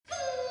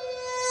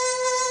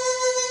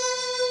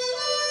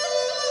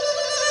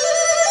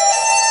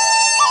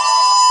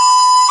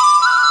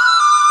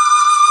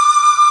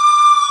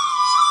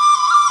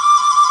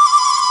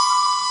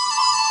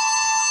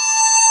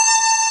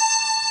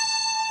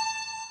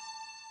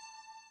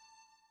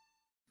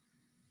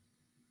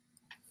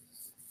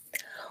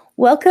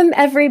Welcome,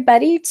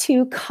 everybody,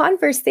 to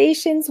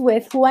Conversations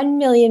with 1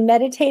 Million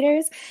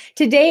Meditators.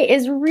 Today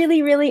is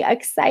really, really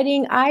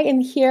exciting. I am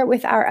here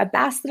with our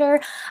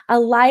ambassador,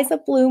 Eliza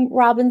Bloom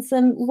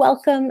Robinson.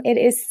 Welcome. It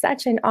is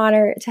such an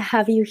honor to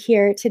have you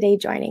here today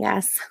joining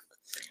us.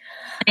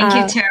 Thank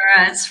you,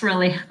 Tara.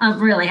 I'm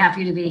really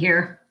happy to be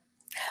here.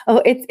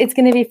 Oh, it's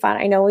going to be fun.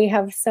 I know we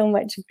have so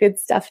much good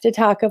stuff to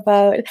talk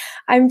about.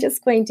 I'm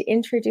just going to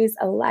introduce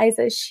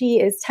Eliza.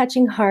 She is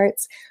touching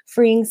hearts,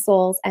 freeing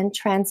souls, and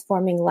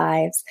transforming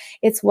lives.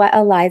 It's what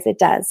Eliza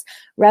does.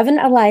 Reverend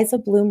Eliza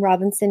Bloom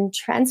Robinson,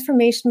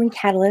 transformation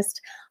catalyst,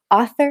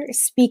 author,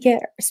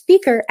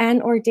 speaker,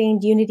 and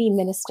ordained unity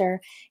minister,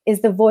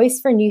 is the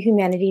voice for New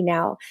Humanity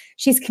Now.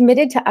 She's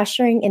committed to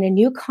ushering in a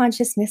new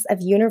consciousness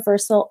of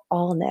universal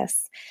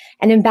allness.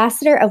 An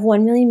ambassador of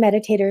 1 Million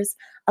Meditators,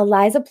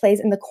 Eliza plays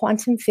in the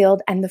quantum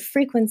field and the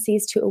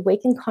frequencies to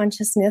awaken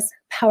consciousness,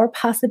 power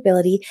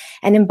possibility,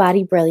 and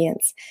embody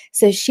brilliance.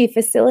 So she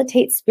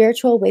facilitates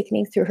spiritual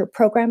awakening through her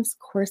programs,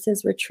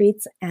 courses,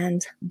 retreats,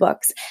 and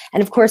books.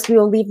 And of course, we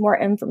will leave more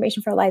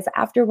information for Eliza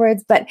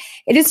afterwards, but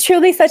it is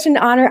truly such an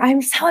honor.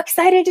 I'm so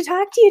excited to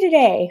talk to you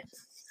today.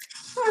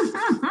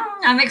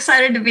 I'm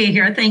excited to be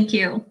here. Thank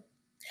you.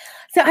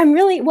 So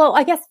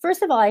I guess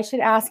first of all, I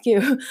should ask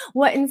you,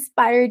 what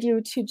inspired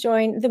you to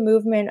join the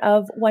movement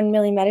of 1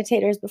 Million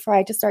Meditators before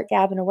I just start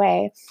gabbing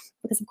away?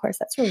 Because of course,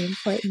 that's really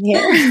important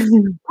here.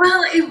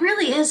 Well, it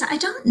really is. I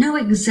don't know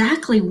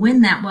exactly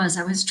when that was.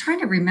 I was trying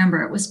to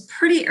remember. It was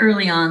pretty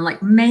early on,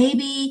 like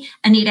maybe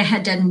Anita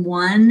had done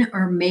 1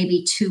 or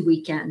maybe 2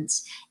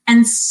 weekends.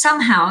 And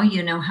somehow,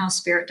 you know how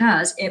spirit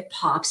does, it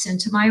pops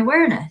into my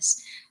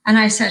awareness. And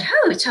I said,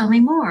 oh, tell me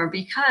more,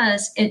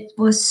 because it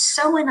was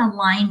so in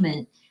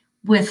alignment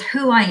with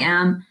who I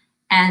am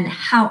and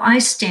how I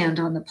stand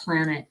on the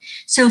planet.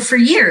 So for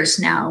years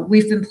now,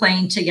 we've been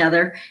playing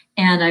together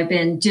and I've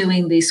been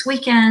doing these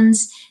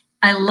weekends.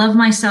 I love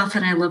myself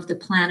and I love the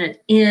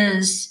planet. It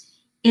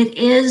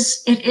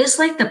is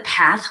like the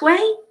pathway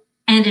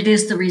and it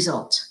is the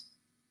result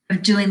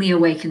of doing the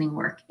awakening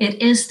work. It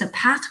is the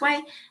pathway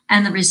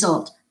and the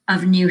result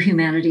of New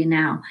Humanity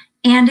Now.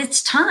 And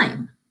it's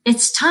time.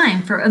 It's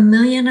time for 1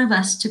 million of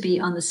us to be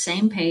on the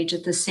same page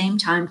at the same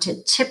time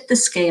to tip the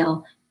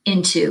scale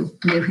into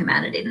New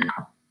Humanity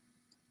Now.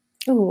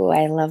 Oh,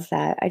 I love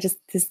that.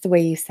 Just the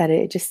way you said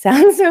it just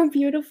sounds so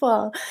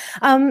beautiful.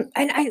 And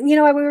we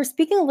were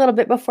speaking a little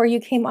bit before you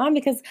came on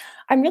because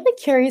I'm really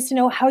curious to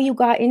know how you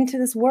got into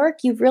this work.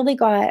 You've really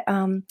got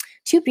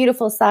 2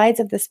 beautiful sides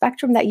of the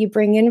spectrum that you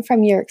bring in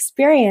from your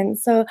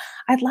experience. So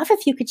I'd love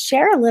if you could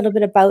share a little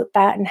bit about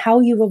that and how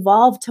you've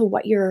evolved to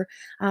what you're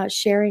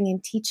sharing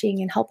and teaching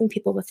and helping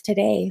people with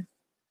today.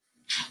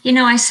 You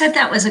know, I said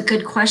that was a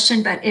good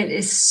question, but it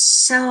is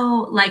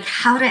so like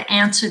how to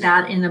answer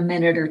that in a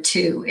minute or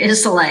 2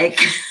 is like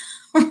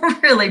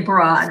really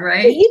broad,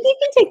 right? You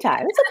can take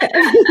time.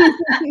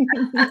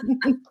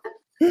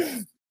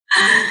 It's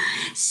okay.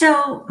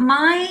 So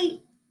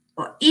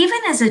even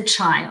as a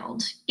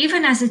child,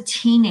 even as a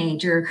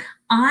teenager,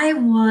 I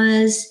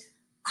was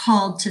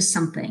called to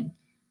something.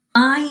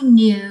 I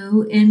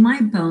knew in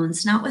my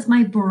bones, not with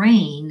my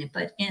brain,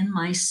 but in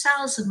my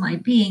cells of my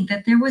being,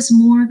 that there was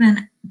more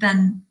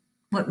than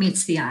what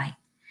meets the eye.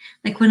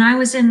 Like when I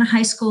was in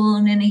high school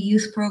and in a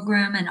youth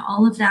program and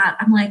all of that,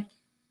 I'm like,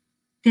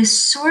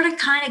 this sort of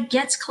kind of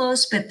gets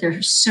close, but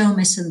they're so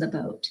missing the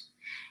boat.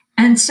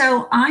 And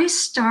so I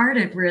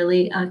started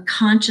really a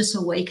conscious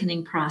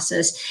awakening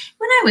process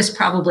when I was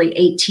probably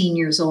 18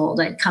 years old.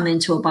 I'd come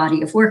into a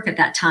body of work at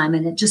that time,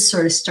 and it just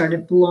sort of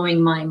started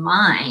blowing my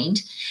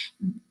mind.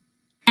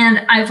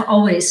 And I've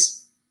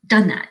always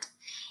done that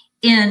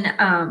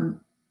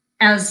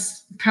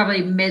as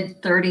probably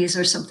mid-30s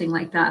or something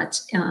like that.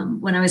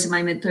 When I was in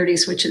my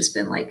mid-30s, which has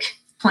been like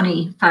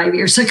 25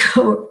 years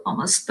ago,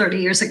 almost 30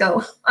 years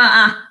ago.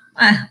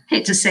 I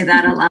hate to say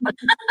that out loud.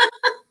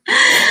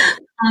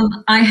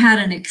 I had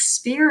an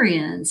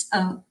experience,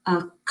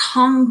 a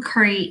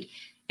concrete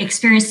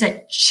experience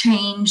that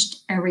changed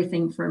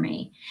everything for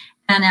me.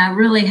 And I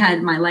really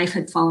my life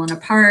had fallen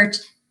apart.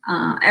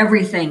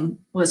 Everything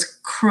was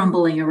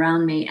crumbling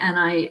around me, and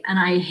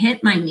I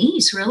hit my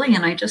knees really,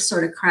 and I just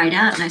sort of cried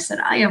out and I said,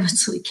 I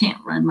obviously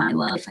can't run my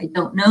life. I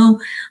don't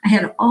know. I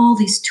had all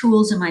these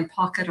tools in my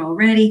pocket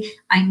already.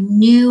 I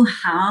knew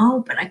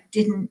how, but I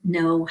didn't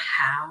know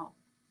how.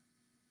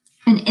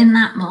 And in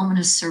that moment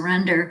of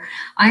surrender,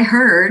 I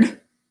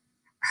heard,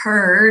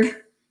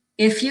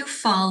 if you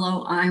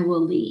follow, I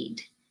will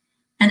lead.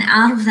 And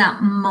out of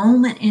that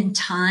moment in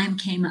time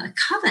came a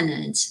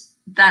covenant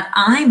that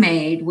I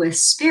made with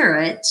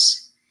spirit.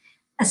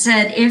 I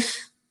said,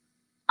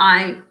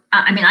 I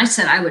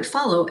said I would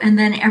follow, and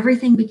then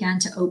everything began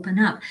to open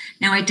up.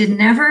 Now I did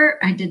never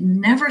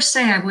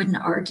say I wouldn't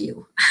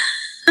argue,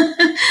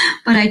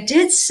 but I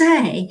did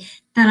say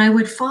that I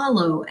would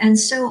follow. And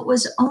so it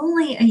was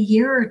only a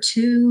year or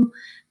 2,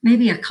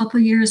 maybe a couple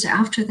years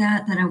after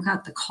that, I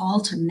got the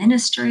call to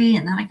ministry,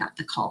 and then I got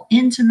the call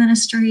into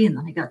ministry, and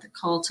then I got the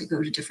call to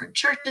go to different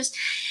churches.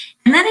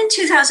 And then in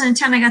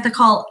 2010, I got the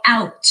call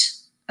out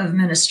of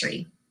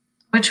ministry.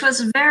 which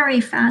was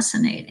very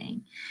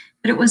fascinating.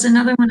 But it was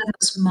another one of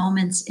those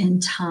moments in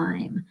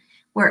time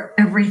where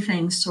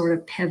everything sort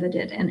of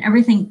pivoted, and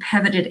everything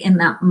pivoted in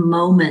that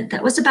moment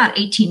that was about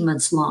 18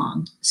 months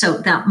long. So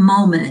that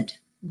moment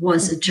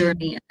was a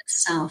journey in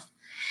itself.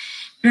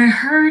 And I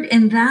heard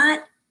in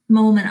that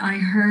moment, I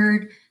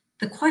heard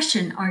the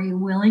question, are you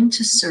willing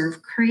to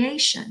serve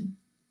creation?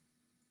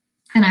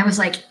 And I was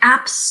like,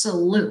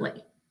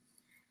 absolutely.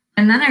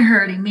 And then I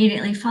heard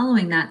immediately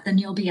following that, then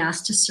you'll be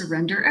asked to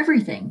surrender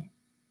everything.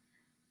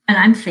 And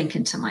I'm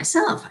thinking to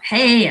myself,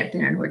 hey, I've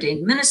been an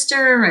ordained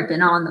minister. I've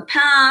been on the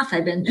path.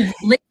 I've been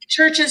leading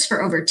churches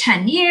for over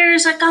 10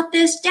 years. I got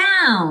this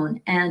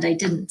down. And I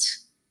didn't.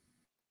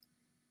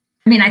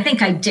 I mean, I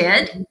think I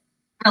did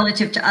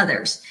relative to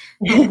others.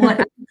 But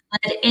what I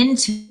led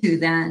into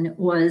then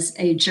was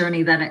a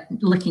journey that,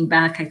 looking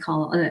back, I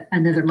call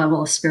another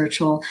level of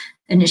spiritual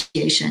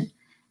initiation.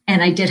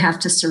 And I did have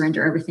to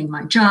surrender everything,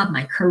 my job,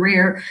 my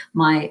career,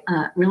 my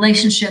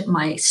relationship,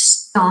 my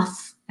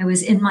stuff. I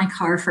was in my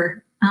car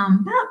for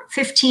about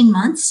 15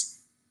 months,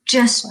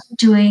 just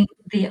doing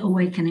the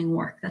awakening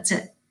work. That's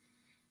it.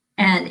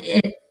 And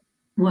it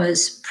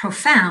was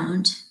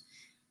profound.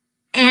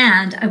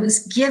 And I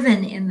was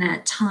given in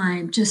that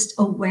time just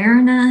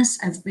awareness.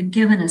 I've been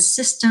given a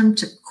system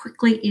to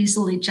quickly,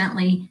 easily,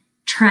 gently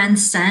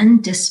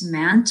transcend,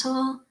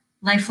 dismantle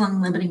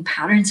lifelong limiting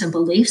patterns and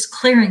beliefs,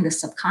 clearing the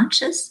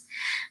subconscious.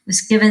 I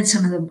was given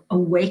some of the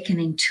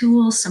awakening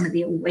tools, some of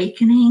the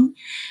awakening.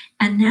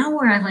 And now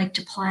where I like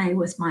to play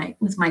with my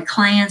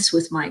clients,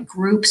 with my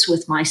groups,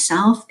 with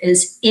myself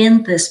is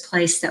in this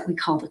place that we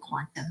call the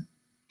quantum,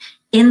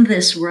 in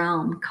this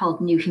realm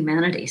called new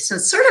humanity. So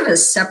it's sort of a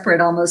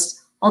separate,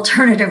 almost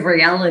alternative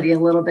reality a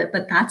little bit,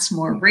 but that's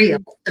more real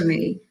to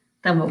me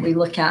than what we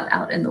look at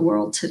out in the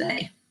world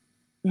today.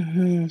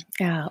 Mm-hmm.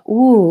 Yeah.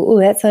 Ooh,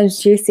 that sounds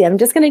juicy. I'm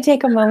just going to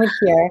take a moment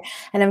here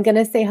and I'm going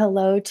to say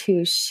hello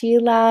to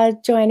Sheila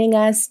joining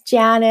us,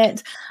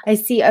 Janet. I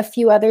see a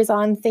few others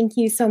on. Thank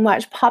you so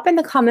much. Pop in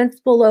the comments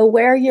below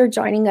where you're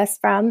joining us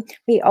from.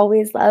 We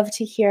always love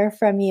to hear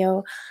from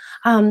you.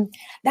 So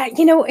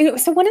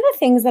one of the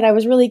things that I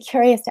was really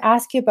curious to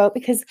ask you about,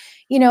 because,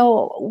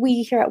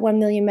 we here at 1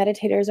 Million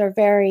Meditators are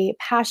very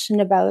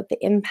passionate about the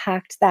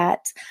impact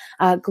that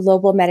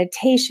global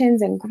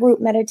meditations and group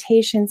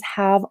meditations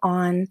have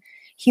on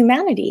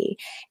humanity.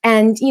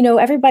 And,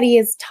 everybody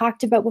has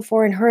talked about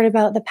before and heard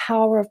about the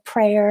power of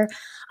prayer.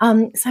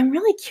 So I'm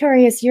really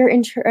curious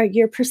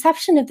your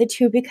perception of the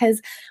two,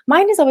 because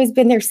mine has always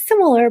been they're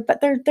similar, but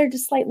they're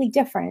just slightly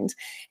different.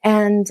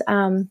 And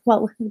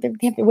they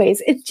have their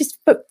ways. It's just,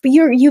 but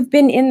you've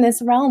been in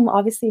this realm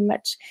obviously you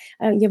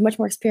have much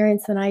more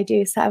experience than I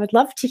do. So I would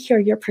love to hear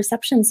your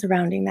perception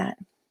surrounding that.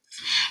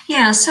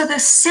 Yeah. So the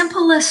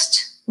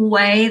simplest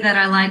way that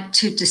I like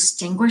to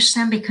distinguish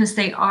them, because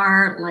they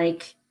are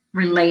like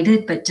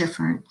related but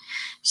different.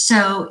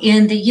 So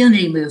in the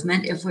unity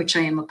movement, of which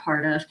I am a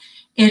part of,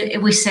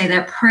 we say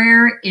that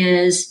prayer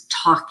is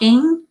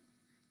talking,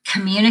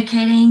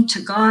 communicating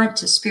to God,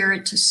 to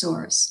spirit, to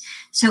source.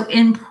 So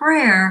in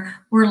prayer,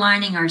 we're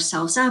lining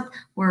ourselves up.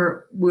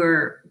 We're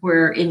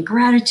in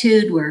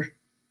gratitude. We're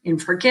in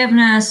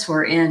forgiveness.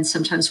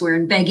 Sometimes we're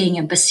in begging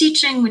and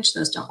beseeching, which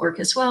those don't work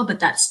as well,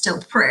 but that's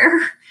still prayer.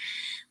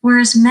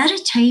 Whereas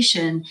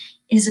meditation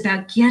is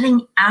about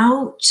getting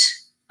out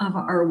of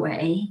our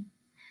way,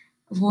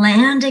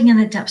 landing in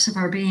the depths of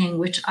our being,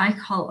 which I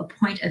call a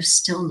point of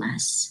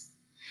stillness,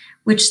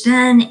 which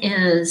then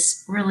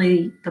is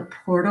really the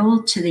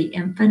portal to the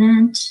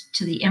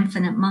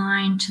infinite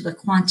mind, to the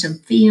quantum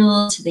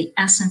field, to the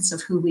essence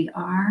of who we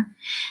are,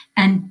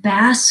 and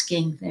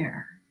basking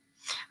there.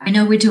 I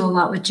know we do a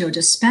lot with Joe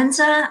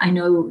Dispenza. I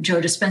know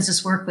Joe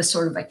Dispenza's work was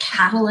sort of a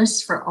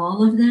catalyst for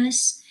all of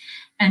this.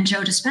 And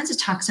Joe Dispenza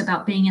talks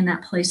about being in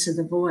that place of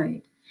the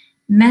void.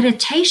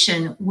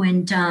 Meditation,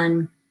 when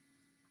done,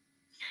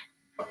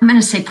 I'm going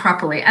to say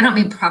properly. I don't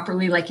mean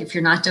properly like if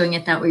you're not doing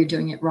it that way, you're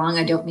doing it wrong.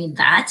 I don't mean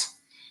that.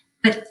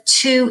 But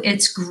to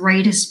its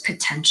greatest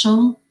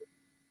potential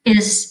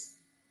is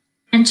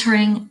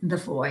entering the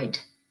void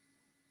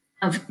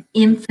of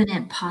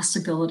infinite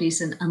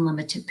possibilities and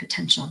unlimited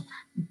potential,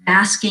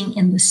 basking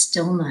in the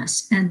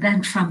stillness. And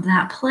then from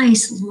that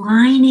place,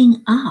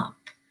 lining up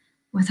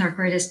with our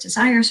greatest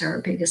desires,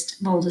 our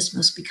biggest, boldest,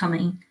 most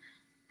becoming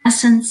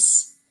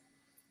essence.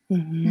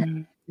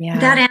 Mm-hmm. Yeah.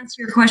 Did that answer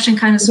your question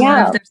kind of sort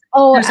of? There's a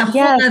whole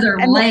other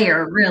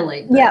layer,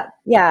 really. But.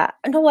 Yeah.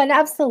 No, and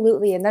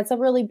absolutely. And that's a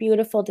really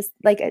beautiful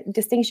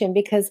distinction,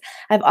 because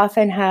I've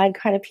often had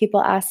kind of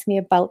people ask me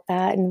about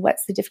that and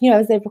what's the difference,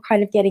 as they were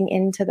kind of getting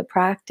into the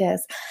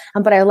practice.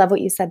 But I love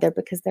what you said there,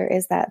 because there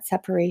is that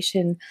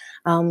separation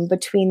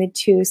between the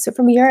two. So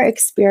from your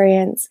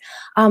experience,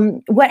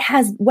 what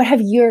has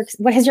your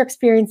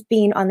experience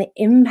been on the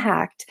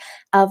impact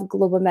of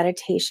global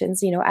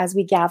meditations, as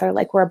we gather,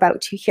 like we're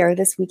about to hear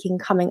this weekend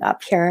coming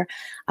up here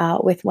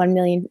with 1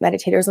 Million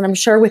Meditators. And I'm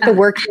sure with the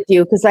work you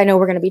do, because I know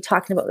we're going to be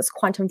talking about this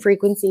quantum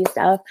frequency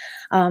stuff.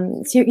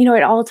 So,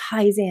 it all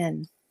ties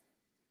in.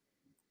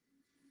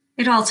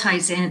 It all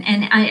ties in.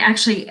 And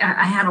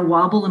I had a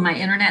wobble in my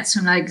internet, so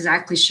I'm not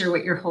exactly sure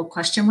what your whole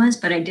question was,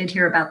 but I did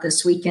hear about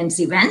this weekend's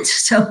event.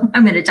 So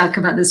I'm going to talk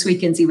about this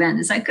weekend's event.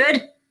 Is that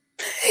good?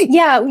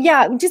 Yeah,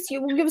 yeah. Just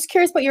I was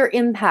curious about your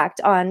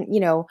impact on,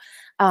 the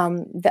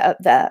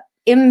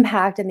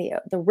impact and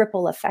the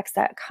ripple effects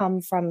that come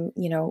from,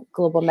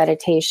 global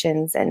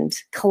meditations and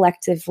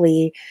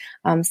collectively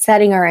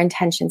setting our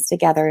intentions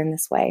together in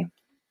this way.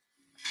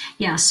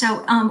 Yeah.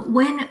 So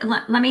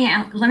let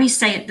me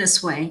say it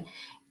this way.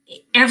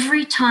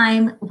 Every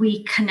time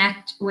we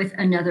connect with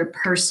another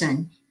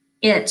person,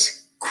 it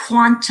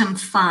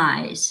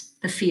quantifies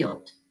the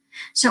field.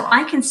 So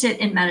I can sit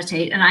and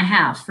meditate, and I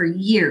have for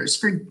years,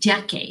 for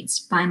decades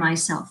by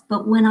myself.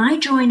 But when I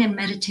join in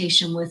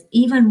meditation with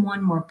even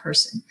one more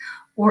person,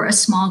 or a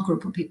small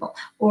group of people,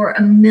 or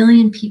a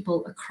million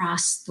people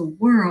across the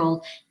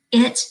world,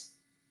 it's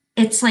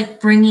like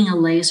bringing a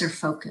laser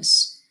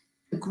focus.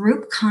 The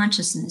group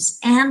consciousness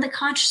and the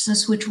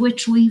consciousness with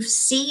which we've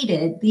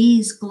seeded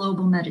these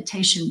global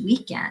meditation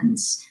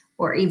weekends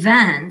or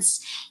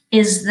events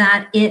is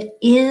that it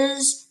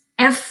is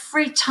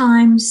every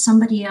time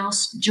somebody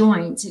else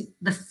joins,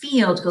 the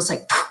field goes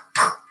like,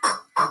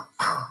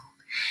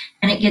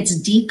 and it gets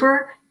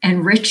deeper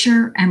and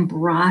richer and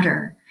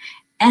broader.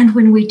 And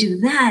when we do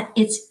that,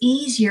 it's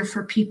easier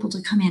for people to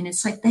come in.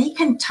 It's like they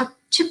can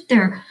tip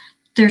their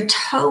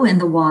toe in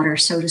the water,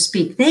 so to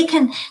speak. They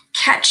can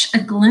catch a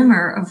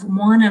glimmer of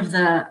one of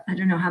the, I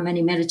don't know how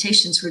many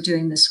meditations we're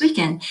doing this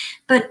weekend,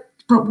 but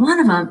one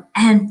of them,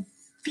 and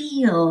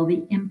feel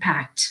the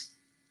impact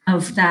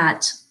of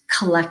that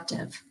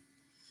collective.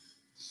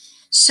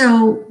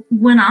 So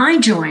when I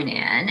join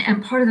in,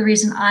 and part of the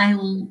reason I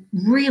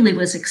really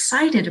was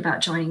excited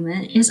about joining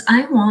in is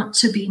I want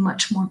to be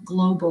much more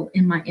global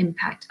in my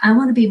impact. I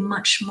want to be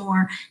much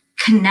more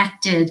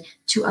connected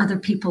to other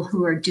people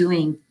who are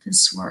doing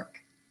this work.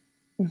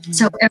 Mm-hmm.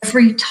 So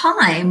every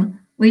time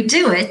we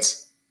do it,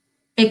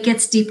 it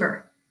gets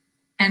deeper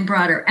and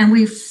broader. And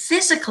we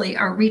physically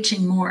are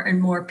reaching more and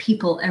more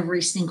people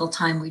every single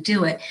time we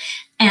do it.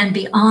 And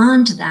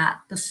beyond that,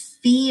 the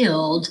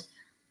field,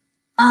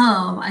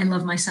 I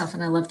love myself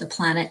and I love the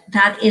planet,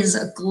 that is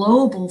a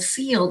global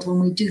field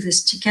when we do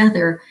this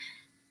together,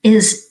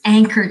 is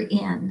anchored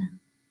in.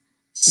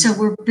 So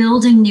we're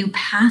building new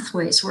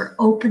pathways. We're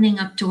opening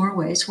up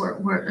doorways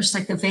where it's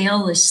like the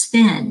veil is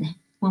thin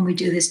when we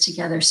do this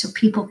together so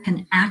people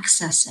can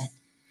access it.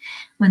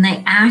 When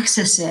they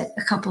access it,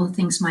 a couple of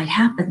things might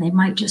happen. They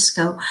might just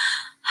go,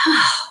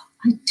 oh,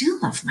 I do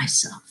love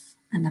myself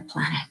and the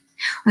planet.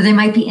 Or they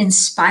might be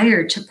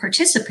inspired to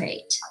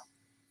participate.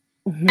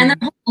 Mm-hmm. And their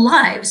whole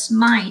lives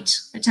might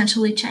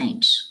potentially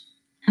change.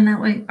 And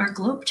that way our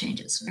globe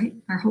changes, right?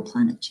 Our whole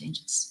planet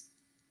changes.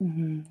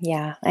 Mm-hmm.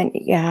 Yeah.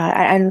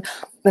 And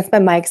that's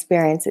been my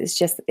experience. It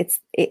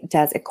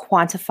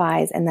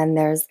quantifies. And then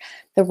there's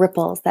the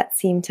ripples that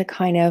seem to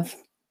kind of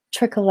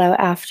trickle out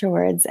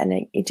afterwards.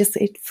 And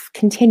it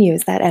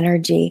continues that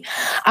energy,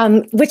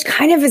 which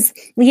kind of is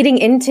leading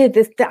into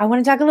this. I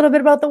want to talk a little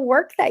bit about the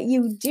work that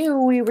you do.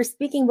 We were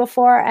speaking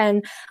before,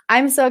 and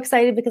I'm so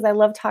excited because I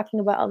love talking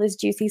about all this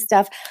juicy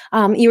stuff.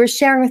 You were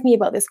sharing with me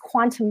about this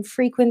quantum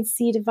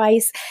frequency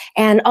device.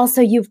 And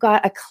also you've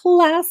got a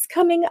class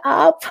coming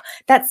up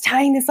that's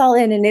tying this all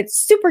in, and it's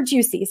super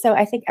juicy. So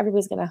I think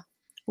everybody's going to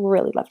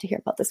really love to hear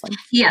about this one.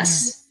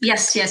 Yes.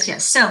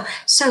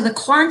 So the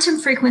quantum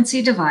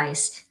frequency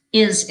device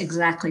is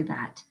exactly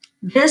that.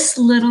 This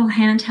little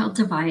handheld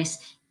device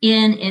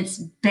in its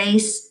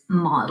base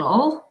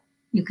model,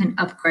 you can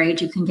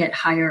upgrade, you can get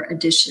higher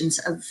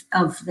editions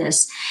of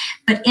this.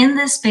 But in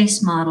this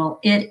base model,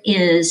 it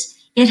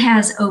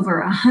has over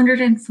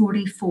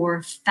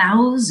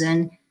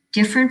 144,000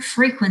 different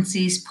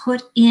frequencies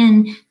put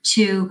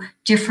into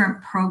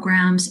different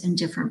programs and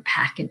different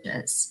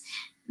packages.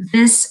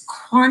 This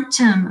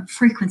quantum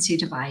frequency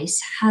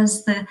device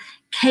has the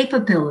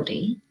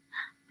capability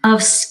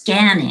of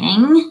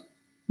scanning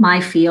my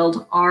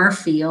field, our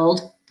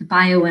field, the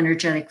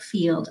bioenergetic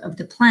field of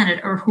the planet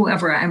or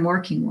whoever I'm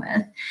working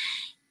with,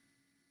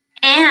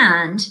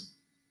 and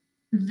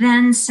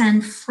then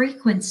send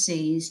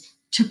frequencies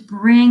to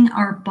bring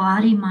our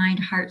body, mind,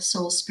 heart,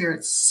 soul,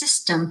 spirit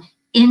system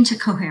into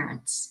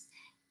coherence,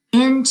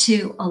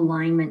 into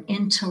alignment,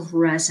 into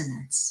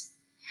resonance.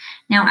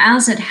 Now,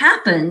 as it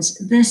happens,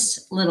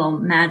 this little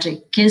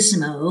magic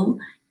gizmo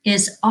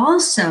is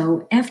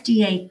also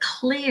FDA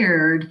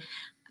cleared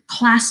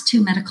class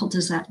 2 medical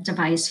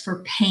device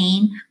for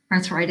pain,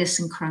 arthritis,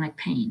 and chronic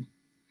pain.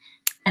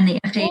 And the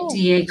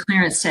FDA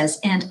clearance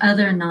says, and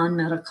other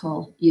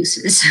non-medical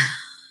uses. So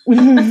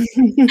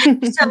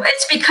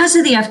it's because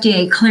of the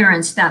FDA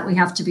clearance that we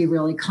have to be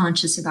really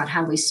conscious about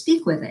how we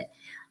speak with it.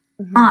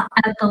 Mm-hmm.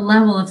 At the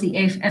level of the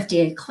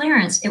FDA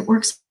clearance, it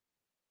works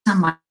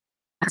on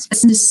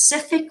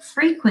specific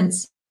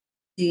frequencies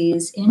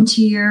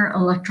into your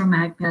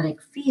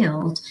electromagnetic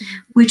field,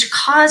 which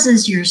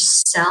causes your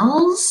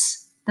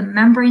cells, the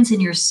membranes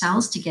in your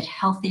cells, to get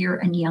healthier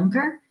and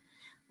younger,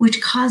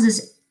 which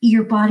causes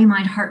your body,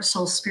 mind, heart,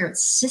 soul, spirit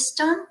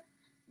system,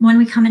 when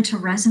we come into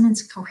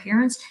resonance,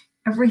 coherence,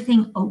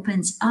 everything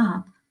opens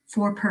up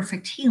for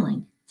perfect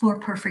healing, for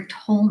perfect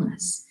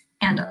wholeness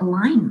and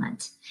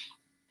alignment.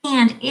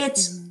 And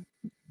it's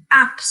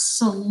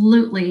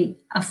absolutely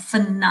a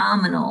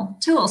phenomenal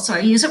tool. So I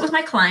use it with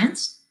my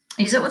clients,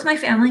 I use it with my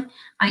family,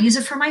 I use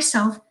it for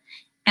myself.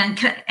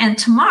 And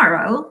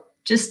tomorrow,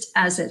 just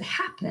as it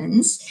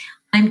happens,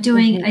 I'm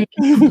doing a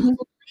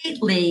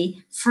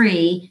completely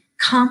free,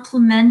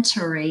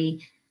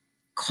 complimentary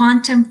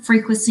quantum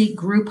frequency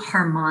group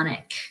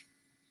harmonic.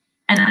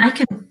 And I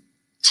can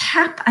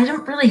tap, I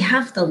don't really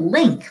have the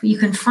link. You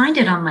can find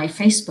it on my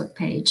Facebook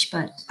page,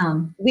 but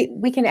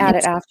we can add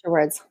it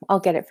afterwards. I'll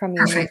get it from you.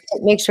 Perfect.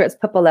 Make sure it's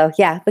put below.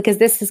 Yeah, because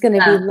this is going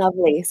to be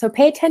lovely. So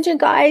pay attention,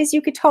 guys.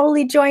 You could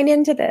totally join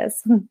into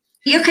this.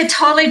 You could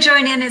totally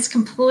join in. It's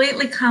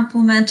completely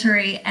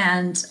complimentary,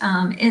 and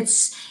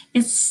it's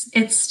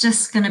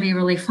just going to be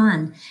really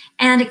fun.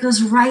 And it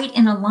goes right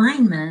in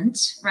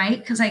alignment, right?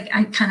 Because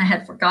I kind of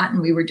had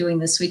forgotten we were doing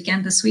this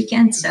weekend.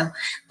 So,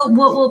 but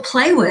what we'll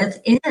play with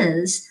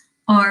is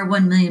our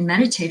 1 million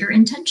meditator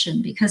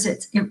intention, because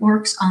it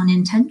works on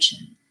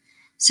intention.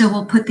 So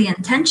we'll put the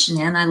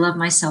intention in. I love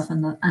myself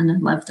and I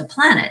love the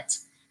planet,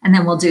 and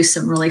then we'll do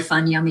some really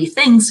fun, yummy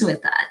things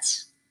with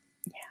that.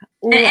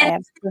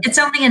 And it's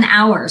only an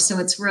hour, so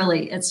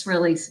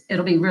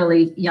it'll be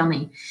really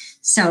yummy.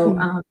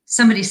 So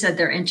somebody said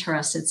they're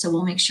interested, so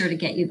we'll make sure to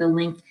get you the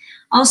link.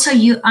 Also,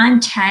 I'm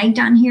tagged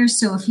on here,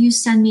 so if you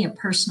send me a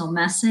personal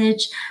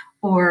message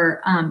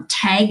or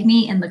tag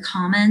me in the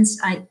comments,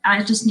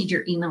 I just need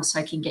your email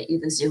so I can get you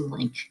the Zoom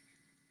link.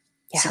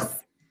 Yes. So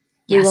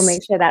we will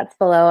make sure that's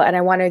below. And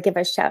I want to give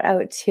a shout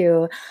out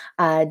to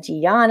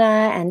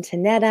Gianna,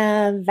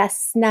 Antonetta,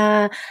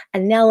 Vesna,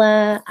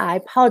 Anella. I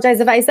apologize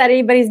if I said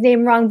anybody's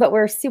name wrong, but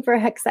we're super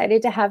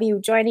excited to have you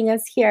joining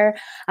us here.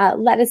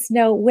 Let us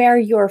know where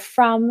you're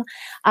from.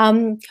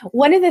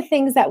 One of the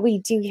things that we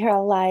do here,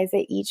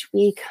 Eliza, each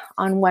week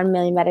on 1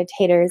 Million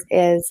Meditators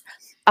is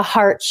a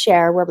heart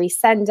share, where we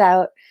send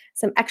out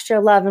some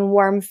extra love and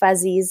warm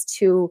fuzzies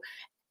to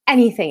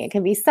anything. It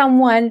can be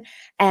someone.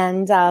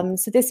 And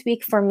so this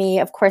week for me,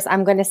 of course,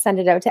 I'm going to send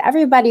it out to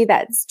everybody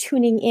that's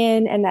tuning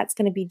in and that's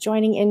going to be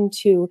joining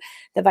into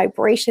the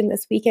vibration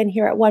this weekend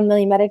here at 1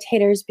 Million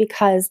Meditators,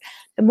 because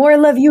the more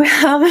love you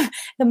have,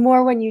 the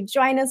more when you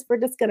join us, we're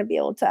just going to be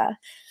able to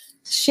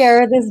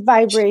share this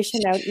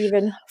vibration out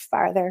even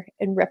farther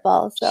and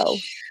ripple. So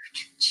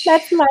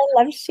that's my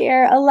love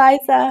share.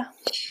 Eliza,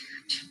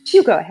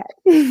 you go ahead.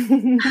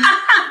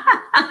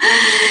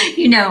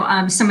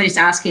 Somebody's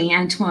asking,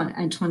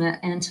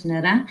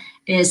 Antonetta,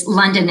 is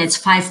London, it's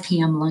 5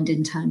 p.m.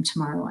 London time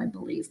tomorrow, I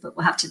believe, but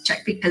we'll have to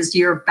check, because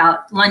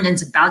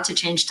London's about to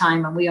change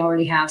time, and we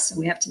already have, so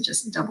we have to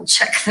just double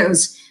check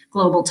those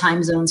global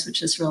time zones,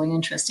 which is really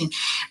interesting.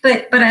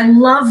 But I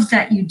love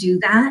that you do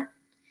that,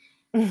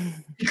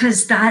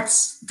 because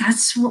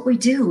that's what we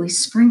do. We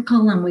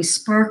sprinkle and we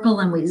sparkle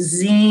and we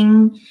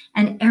zing,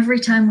 and every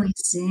time we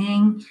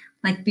zing,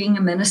 like being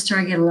a minister,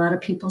 I get a lot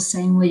of people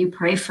saying, will you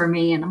pray for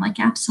me? And I'm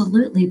like,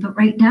 absolutely. But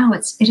right now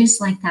it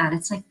is like that.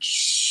 It's like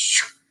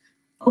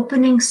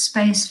opening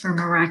space for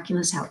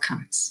miraculous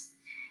outcomes,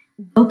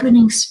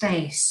 opening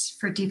space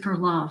for deeper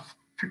love,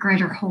 for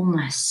greater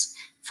wholeness,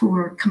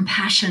 for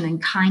compassion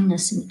and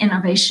kindness and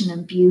innovation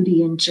and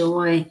beauty and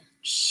joy.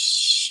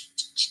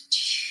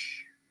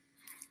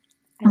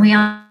 And we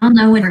all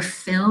know when we're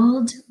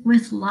filled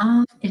with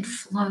love, it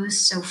flows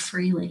so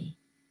freely.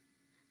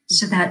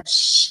 So that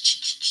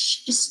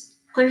just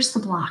clears the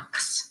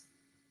blocks.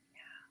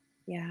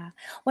 Yeah.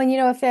 Well,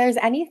 if there's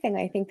anything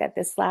I think that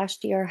this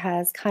last year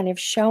has kind of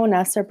shown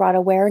us or brought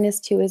awareness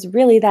to, is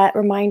really that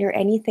reminder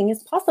anything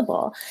is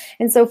possible.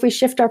 And so if we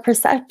shift our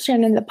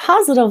perception in the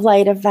positive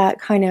light of that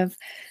kind of,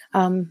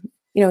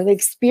 the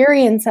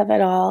experience of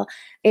it all,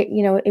 it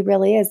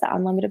really is the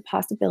unlimited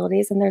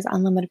possibilities, and there's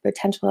unlimited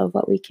potential of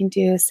what we can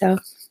do. So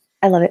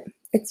I love it.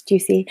 It's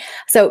juicy.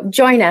 So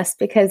join us,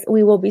 because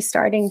we will be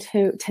starting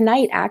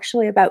tonight,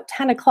 actually, about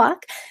 10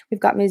 o'clock.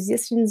 We've got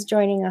musicians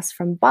joining us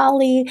from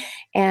Bali,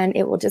 and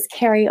it will just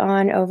carry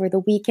on over the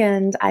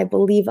weekend. I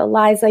believe,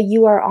 Eliza,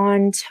 you are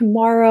on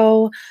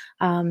tomorrow.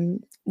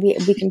 We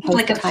can post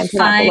like the time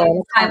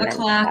a 5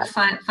 o'clock,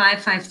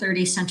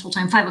 5:30 Central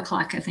Time, 5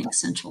 o'clock, I think,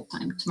 Central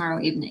Time tomorrow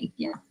evening.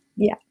 Yeah.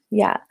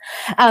 Yeah.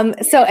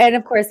 So, and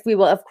of course, we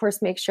will, of course,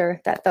 make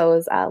sure that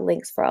those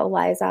links for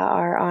Eliza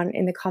are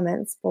in the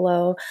comments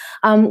below.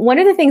 One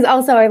of the things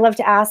also I love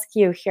to ask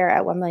you here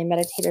at 1 Million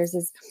Meditators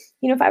is,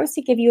 if I was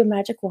to give you a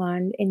magic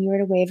wand and you were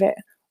to wave it,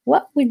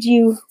 what would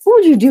you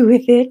do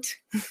with it?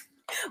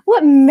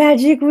 What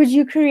magic would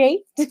you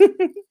create?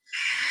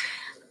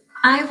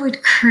 I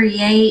would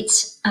create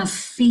a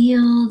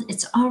field.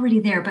 It's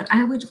already there, but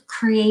I would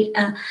create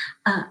a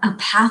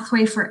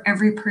pathway for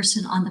every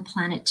person on the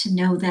planet to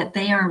know that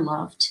they are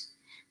loved,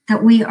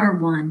 that we are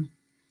one,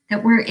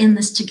 that we're in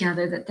this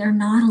together, that they're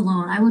not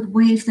alone. I would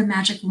wave the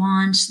magic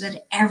wand so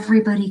that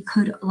everybody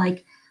could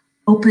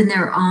open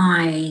their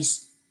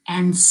eyes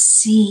and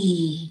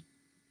see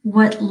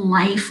what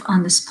life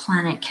on this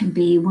planet can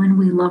be when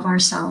we love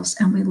ourselves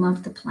and we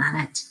love the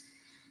planet,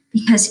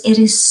 because it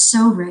is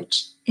so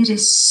rich. It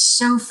is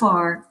so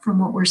far from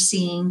what we're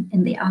seeing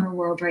in the outer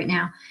world right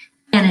now.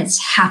 And it's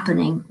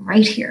happening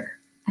right here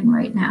and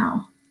right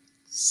now.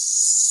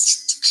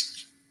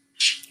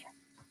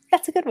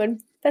 That's a good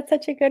one. That's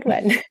such a good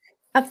one.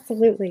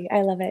 Absolutely.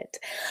 I love it.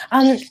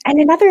 And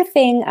another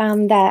thing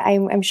that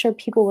I'm sure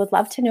people would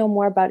love to know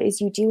more about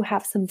is you do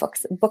have some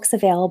books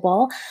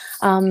available,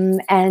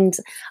 and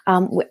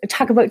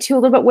talk about too a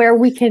little bit where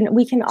we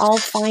can all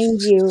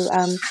find you,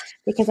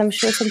 because I'm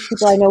sure some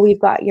people, I know we've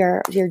got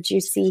your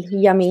juicy,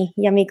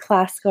 yummy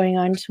class going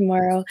on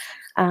tomorrow,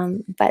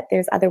 but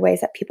there's other ways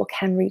that people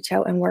can reach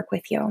out and work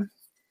with you.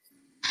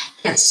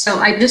 Yes, so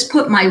I just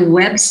put my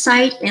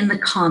website in the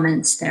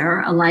comments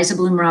there,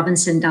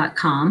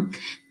 elizabloomrobinson.com.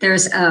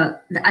 There's the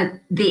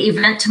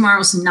event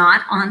tomorrow's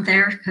not on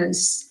there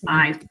because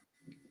I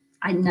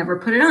never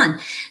put it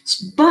on,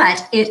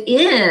 but it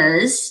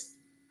is,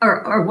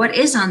 or what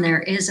is on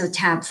there is a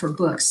tab for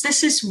books.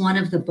 This is one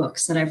of the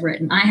books that I've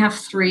written. I have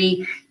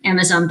 3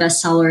 Amazon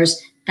bestsellers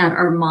that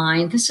are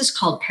mine. This is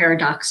called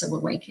Paradox of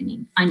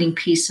Awakening, Finding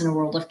Peace in a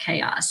World of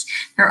Chaos.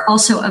 They're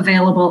also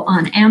available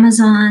on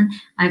Amazon.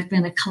 I've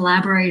been a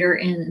collaborator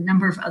in a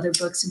number of other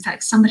books. In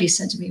fact, somebody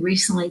said to me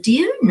recently, do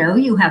you know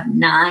you have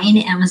 9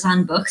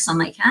 Amazon books? I'm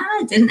like,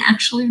 I didn't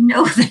actually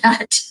know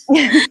that.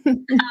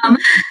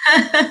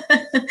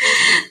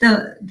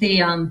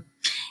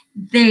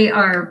 They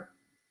are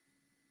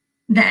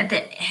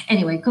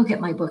anyway, go get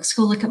my books.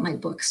 Go look at my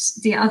books.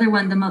 The other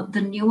one,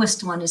 the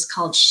newest one is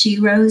called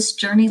Shiro's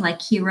Journey,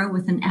 like hero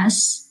with an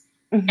S.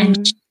 Mm-hmm.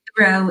 And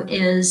Shiro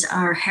is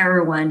our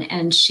heroine,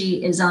 and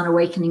she is on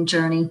awakening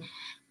journey.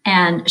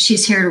 And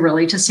she's here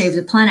to save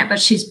the planet, but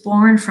she's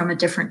born from a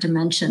different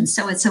dimension.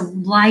 So it's a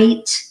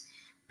light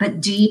but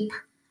deep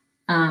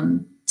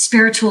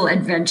spiritual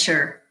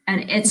adventure.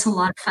 And it's a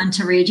lot of fun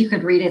to read. You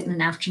could read it in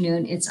an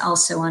afternoon. It's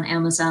also on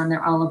Amazon.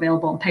 They're all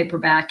available in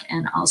paperback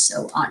and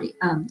also audio,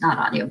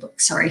 not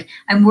audiobooks, sorry.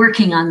 I'm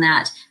working on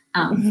that.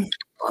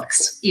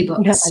 Ebooks. Yeah,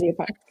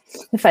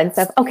 the fun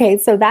stuff. Okay,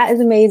 so that is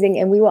amazing.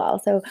 And we will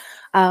also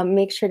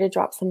make sure to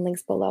drop some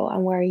links below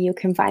on where you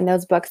can find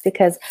those books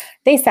because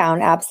they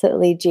sound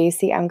absolutely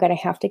juicy. I'm going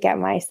to have to get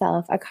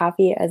myself a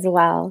copy as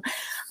well.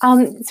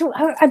 So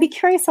I'd be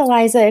curious,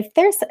 Eliza, if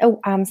there's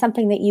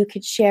something that you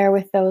could share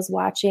with those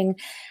watching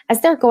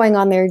as they're going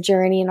on their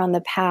journey and on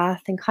the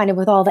path and kind of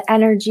with all the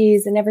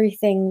energies and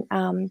everything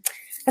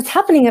that's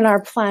happening in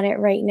our planet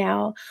right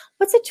now.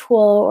 What's a tool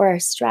or a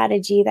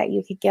strategy that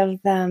you could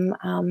give them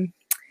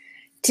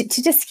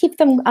to just keep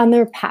them on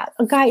their path,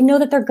 know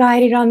that they're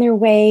guided on their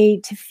way,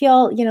 to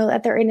feel,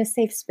 that they're in a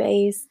safe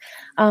space?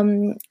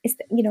 Is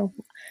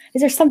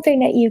there something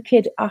that you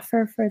could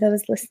offer for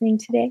those listening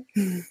today?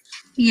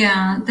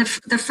 Yeah, the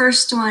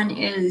first one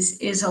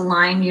is a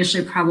line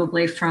usually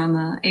probably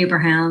from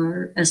Abraham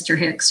or Esther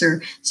Hicks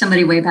or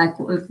somebody way back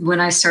when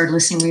I started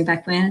listening way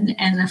back when.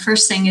 And the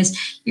first thing is,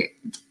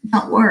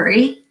 don't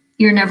worry,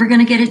 you're never going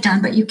to get it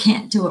done, but you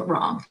can't do it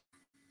wrong.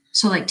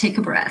 So take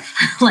a breath,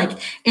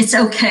 it's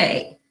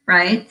okay,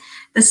 right?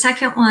 The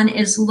second one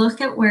is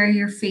look at where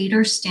your feet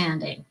are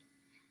standing.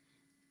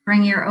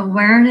 Bring your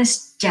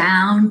awareness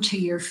down to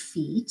your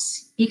feet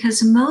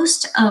because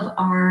most of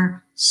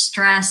our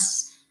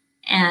stress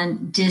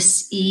and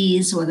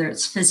dis-ease, whether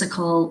it's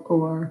physical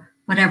or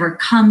whatever,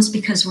 comes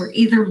because we're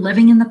either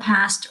living in the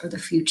past or the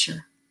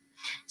future.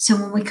 So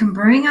when we can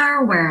bring our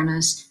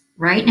awareness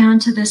right now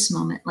into this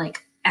moment,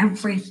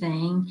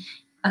 everything,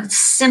 a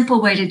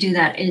simple way to do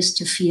that is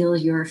to feel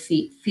your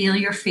feet. Feel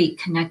your feet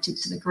connected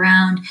to the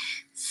ground.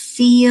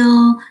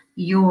 Feel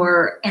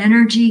your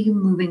energy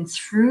moving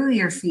through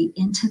your feet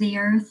into the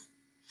earth.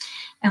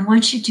 And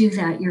once you do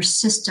that, your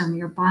system,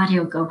 your body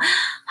will go,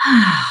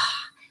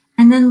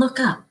 and then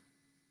look up.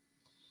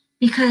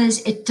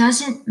 Because it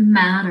doesn't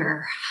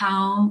matter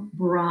how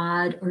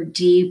broad or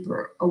deep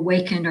or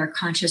awakened our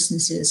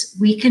consciousness is.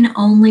 We can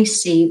only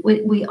see,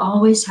 we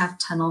always have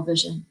tunnel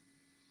vision.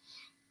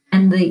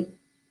 And the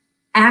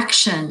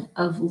action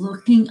of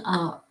looking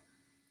up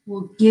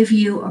will give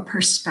you a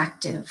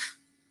perspective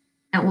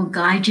that will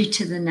guide you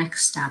to the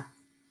next step.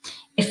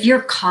 If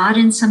you're caught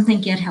in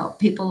something, get help.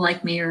 People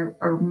like me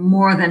are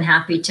more than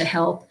happy to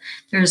help.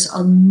 There's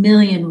a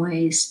million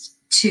ways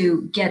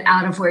to get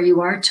out of where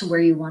you are to where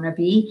you want to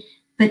be,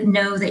 but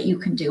know that you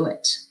can do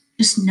it.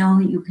 Just know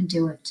that you can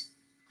do it.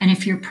 And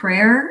if your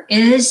prayer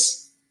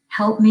is,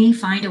 help me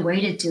find a way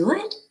to do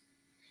it,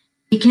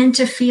 begin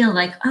to feel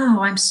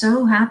I'm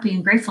so happy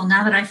and grateful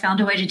now that I found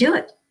a way to do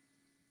it.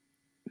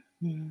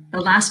 The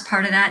last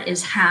part of that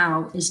is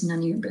how is none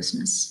of your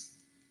business.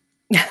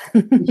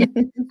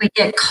 We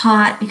get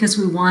caught because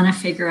we want to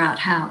figure out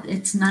how.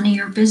 It's none of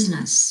your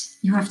business.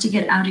 You have to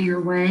get out of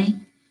your way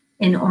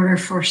in order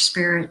for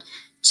spirit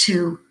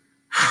to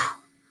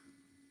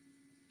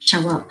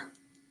show up.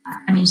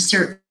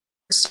 The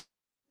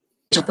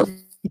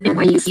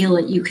way you feel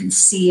it, you can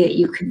see it,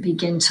 you can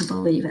begin to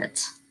believe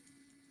it.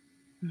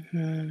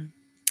 Mm-hmm.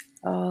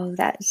 Oh,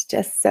 that's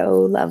just so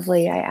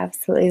lovely. I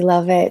absolutely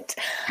love it.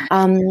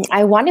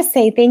 I want to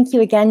say thank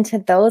you again to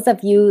those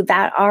of you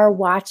that are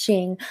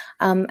watching.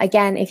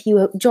 Again, if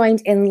you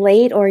joined in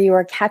late or you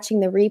are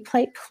catching the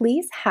replay,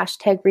 please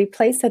hashtag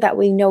replay so that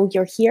we know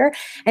you're here.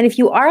 And if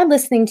you are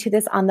listening to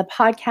this on the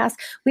podcast,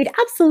 we'd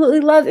absolutely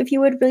love if you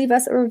would leave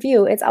us a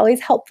review. It's always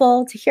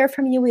helpful to hear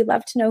from you. We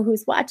love to know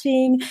who's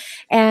watching.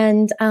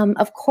 And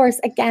of course,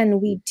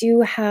 again, we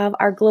do have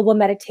our global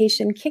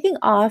meditation kicking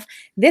off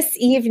this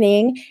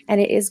evening, and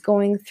it is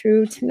going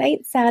through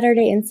tonight,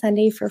 Saturday, and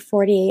Sunday for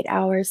 48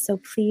 hours. So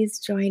please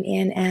join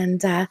in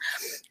and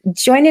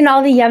join in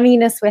all the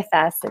yumminess with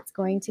us. It's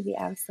going to be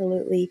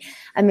absolutely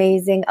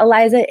amazing.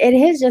 Eliza, it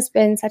has just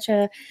been such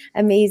an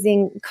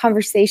amazing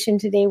conversation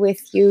today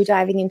with you,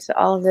 diving into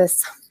all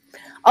this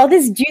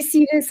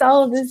juiciness,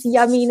 all of this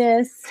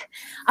yumminess.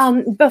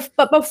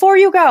 But before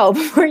you go,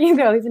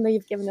 even though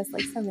you've given us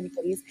like so many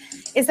goodies,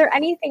 is there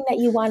anything that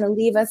you want to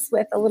leave us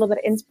with, a little bit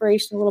of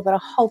inspiration, a little bit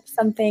of hope,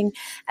 something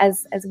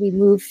as we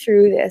move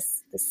through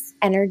this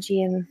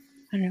energy and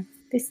I don't know,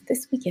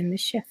 this weekend,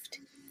 this shift?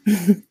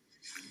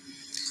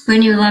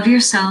 When you love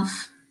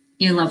yourself,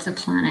 you love the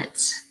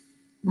planet.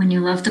 When you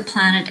love the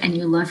planet and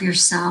you love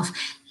yourself,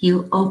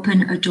 you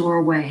open a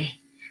doorway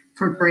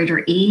for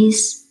greater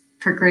ease,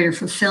 for greater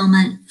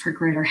fulfillment, for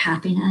greater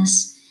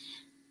happiness.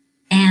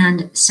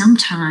 And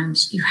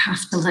sometimes you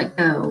have to let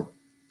go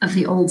of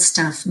the old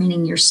stuff,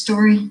 meaning your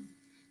story,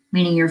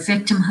 meaning your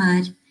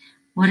victimhood.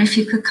 What if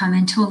you could come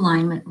into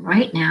alignment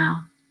right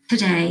now,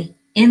 today,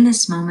 in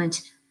this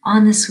moment,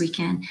 on this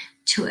weekend,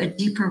 to a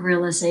deeper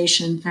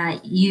realization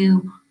that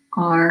you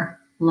are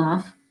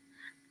love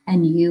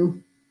and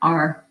you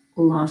are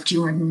loved.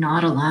 You are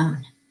not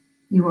alone.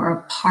 You are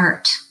a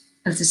part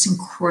of this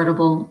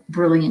incredible,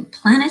 brilliant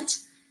planet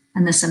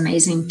and this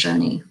amazing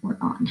journey we're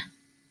on.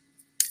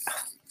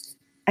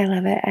 I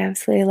love it. I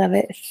absolutely love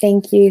it.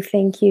 Thank you.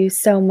 Thank you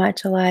so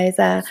much,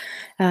 Eliza.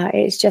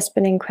 It's just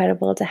been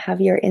incredible to have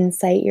your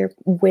insight, your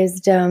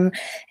wisdom,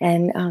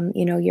 and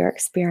your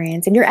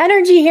experience and your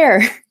energy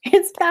here.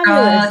 It's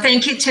fabulous. Oh,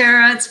 thank you,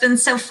 Tara. It's been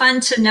so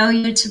fun to know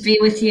you, to be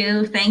with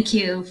you. Thank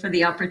you for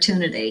the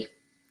opportunity.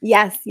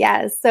 Yes,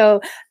 yes.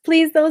 So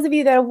please, those of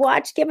you that have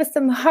watched, give us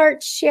some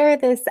hearts, share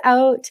this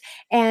out.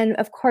 And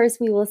of course,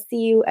 we will see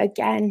you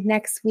again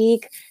next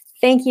week.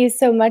 Thank you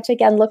so much.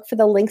 Again, look for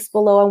the links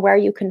below on where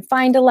you can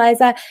find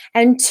Eliza,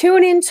 and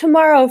tune in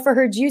tomorrow for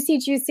her juicy,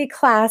 juicy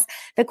class,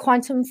 the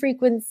quantum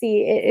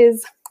frequency.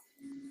 It's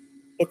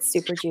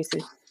super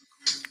juicy.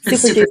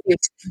 Super juicy.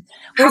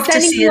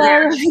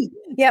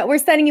 We're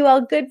sending you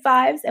all good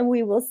vibes, and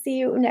we will see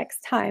you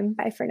next time.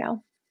 Bye for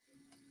now.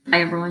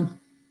 Bye, everyone.